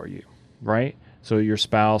holes for you, right? So your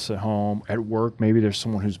spouse at home, at work, maybe there's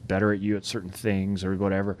someone who's better at you at certain things or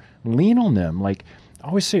whatever. Lean on them. Like, I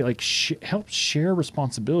always say, like, help share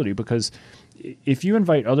responsibility, because if you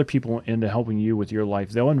invite other people into helping you with your life,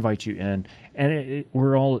 they'll invite you in, and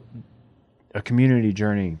we're all a community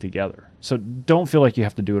journey together. So don't feel like you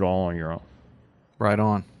have to do it all on your own. Right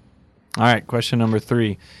on. All right, question number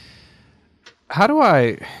 3. How do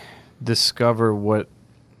I discover what...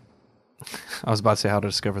 I was about to say how to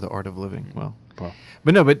discover the art of living. Well,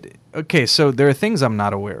 okay, so there are things I'm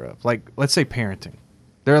not aware of. Like, let's say parenting.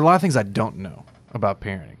 There are a lot of things I don't know about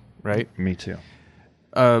parenting, right? Me too.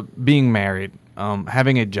 Being married,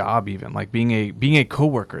 having a job, even, like being a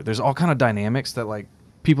coworker. There's all kind of dynamics that, like,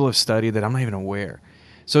 people have studied that I'm not even aware.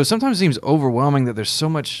 So sometimes it seems overwhelming that there's so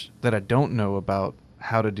much that I don't know about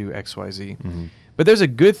how to do X, Y, Z. Mm-hmm. But there's a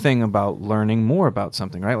good thing about learning more about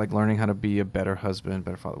something, right? Like learning how to be a better husband,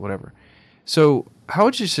 better father, whatever. So how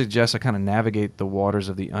would you suggest I kind of navigate the waters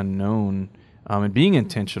of the unknown and being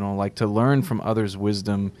intentional, like to learn from others'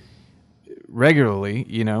 wisdom regularly,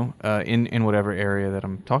 in whatever area that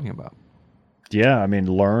I'm talking about? Yeah, I mean,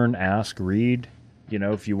 learn, ask, read.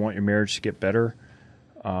 If you want your marriage to get better,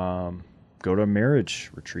 go to a marriage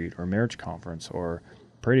retreat or a marriage conference, or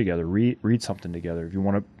pray together, read something together. If you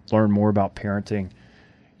want to learn more about parenting,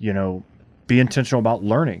 be intentional about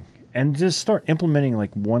learning, and just start implementing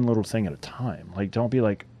like one little thing at a time. Like, don't be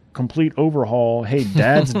like complete overhaul. Hey,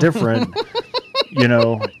 dad's different,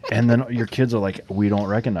 and then your kids are like, we don't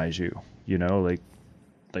recognize you, like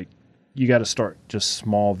you got to start just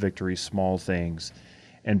small victories, small things,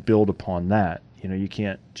 and build upon that. You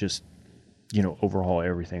can't just, overhaul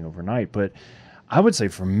everything overnight. But I would say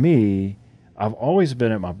for me, I've always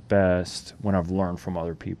been at my best when I've learned from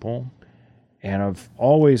other people, and I've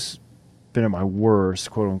always been at my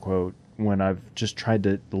worst, quote unquote, when I've just tried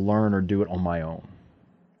to learn or do it on my own.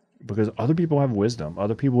 Because other people have wisdom,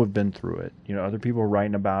 other people have been through it, other people are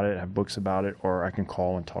writing about it, have books about it, or I can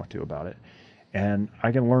call and talk to about it. And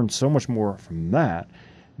I can learn so much more from that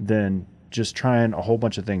than just trying a whole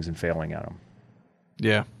bunch of things and failing at them.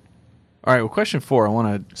 Yeah. All right. Well, question 4, I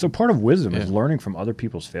want to... So part of wisdom is learning from other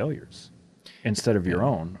people's failures instead of your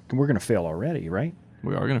own. We're going to fail already, right?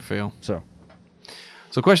 We are going to fail. So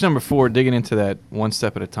question number 4, digging into that one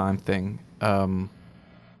step at a time thing. Can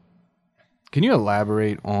you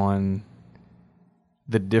elaborate on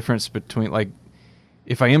the difference between, like,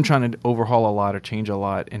 if I am trying to overhaul a lot or change a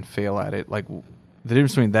lot and fail at it, like the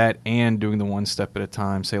difference between that and doing the one step at a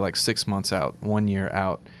time, say like 6 months out, 1 year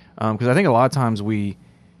out? Because I think a lot of times we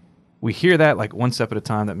hear that, like, one step at a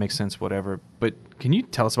time, that makes sense, whatever. But can you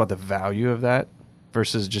tell us about the value of that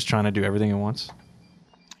versus just trying to do everything at once?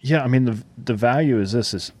 Yeah, I mean, the value is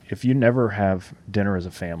this, is if you never have dinner as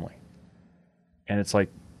a family, and it's like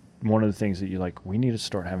one of the things that you're like, we need to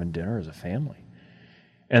start having dinner as a family.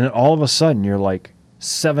 And then all of a sudden you're like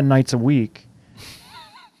 7 nights a week,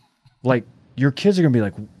 like your kids are going to be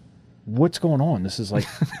like, what's going on? This is like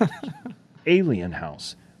alien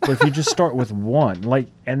house. But if you just start with one, like,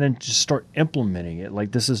 and then just start implementing it,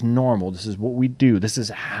 like, this is normal. This is what we do. This is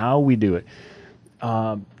how we do it.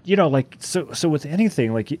 like so with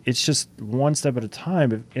anything, like it's just one step at a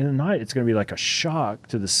time. If in the night, it's going to be like a shock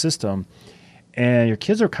to the system, and your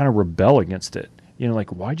kids are kind of rebel against it.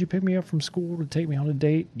 Like, why'd you pick me up from school to take me on a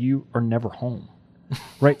date? You are never home,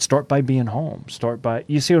 right? Start by being home.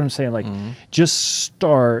 You see what I'm saying? Like, just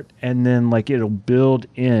start, and then like it'll build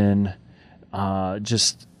in,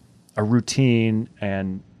 just a routine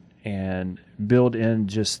and build in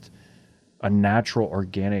just a natural,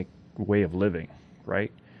 organic way of living,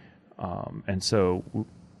 right? And so,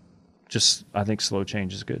 just I think slow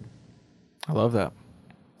change is good. I love that.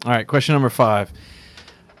 All right, question number 5.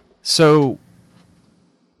 So,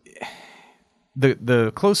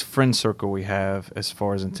 the close friend circle we have as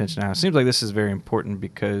far as intentionality, it seems like this is very important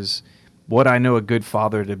because what I know a good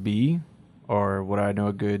father to be, or what I know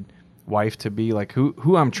a good wife to be, like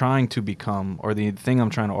who I'm trying to become, or the thing I'm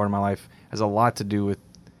trying to order in my life, has a lot to do with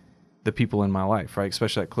the people in my life, right?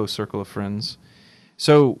 Especially that close circle of friends.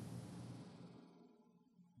 So,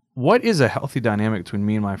 what is a healthy dynamic between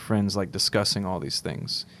me and my friends, like discussing all these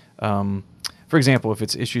things? For example, if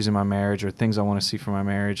it's issues in my marriage or things I want to see from my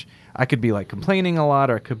marriage, I could be like complaining a lot,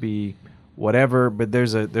 or it could be whatever, but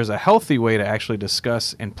there's a healthy way to actually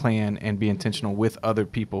discuss and plan and be intentional with other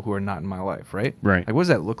people who are not in my life, right? Right. Like, what does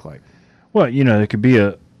that look like? Well, it could be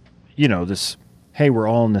this, hey, we're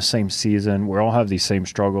all in the same season, we all have these same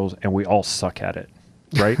struggles, and we all suck at it,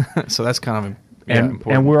 right? So that's kind of important.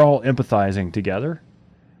 And we're all empathizing together,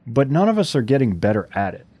 but none of us are getting better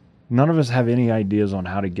at it. None of us have any ideas on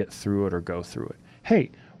how to get through it or go through it. Hey,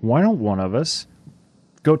 why don't one of us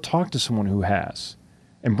go talk to someone who has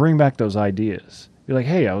and bring back those ideas? Be like,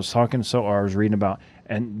 hey, I was reading about,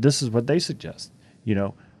 and this is what they suggest,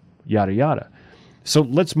 yada, yada. So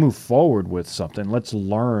let's move forward with something. Let's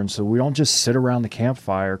learn, so we don't just sit around the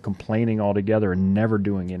campfire complaining all together and never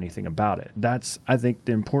doing anything about it. That's, I think,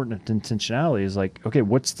 the important intentionality is like, okay,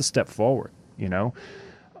 what's the step forward?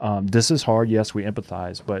 This is hard. Yes, we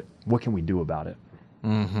empathize, but what can we do about it?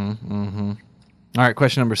 All right,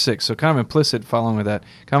 question number 6. So kind of implicit, following with that,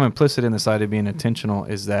 kind of implicit in this idea of being intentional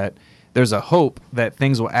is that there's a hope that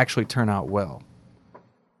things will actually turn out well,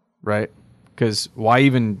 right? Because why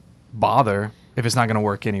even bother if it's not going to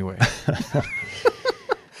work anyway?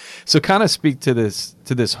 So kind of speak to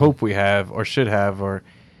this hope we have or should have, or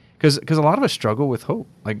because a lot of us struggle with hope.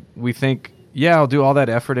 Like, we think, yeah, I'll do all that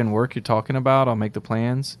effort and work you're talking about. I'll make the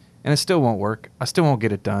plans, and it still won't work. I still won't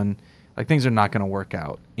get it done. Like, things are not going to work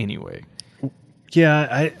out anyway.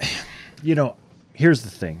 Yeah, here's the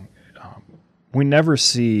thing. We never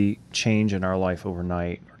see change in our life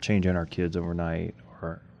overnight, or change in our kids overnight,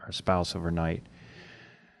 or our spouse overnight.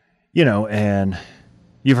 And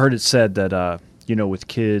you've heard it said that, with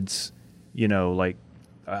kids, like,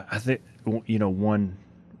 I think, one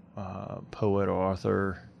poet or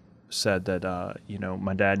author said that,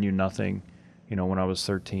 my dad knew nothing, when I was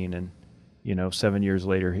 13, and, 7 years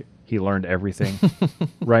later, he learned everything,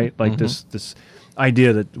 right? Like this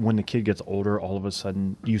idea that when the kid gets older, all of a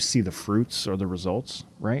sudden you see the fruits or the results,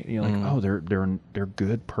 right? And you're like, oh, they're a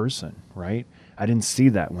good person, right? I didn't see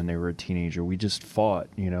that when they were a teenager. We just fought,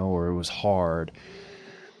 or it was hard.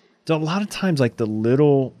 So a lot of times, like, the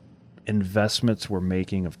little investments we're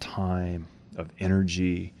making of time, of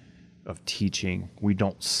energy, of teaching, we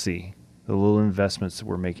don't see. The little investments that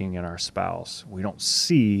we're making in our spouse, we don't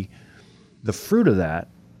see the fruit of that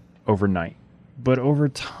overnight. But over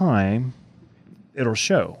time, it'll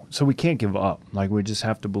show. So we can't give up. Like, we just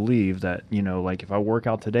have to believe that, like, if I work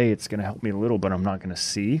out today, it's going to help me a little, but I'm not going to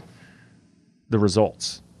see the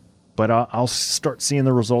results. But I'll start seeing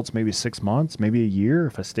the results maybe 6 months, maybe a year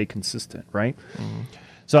if I stay consistent, right?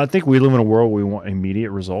 So I think we live in a world where we want immediate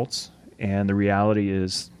results, and the reality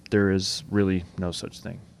is there is really no such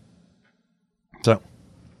thing. So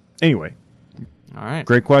anyway, all right,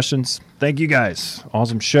 great questions. Thank you guys.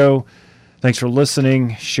 Awesome show. Thanks for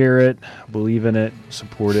listening. Share it, believe in it,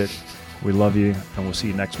 support it. We love you, and we'll see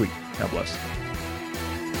you next week. God bless.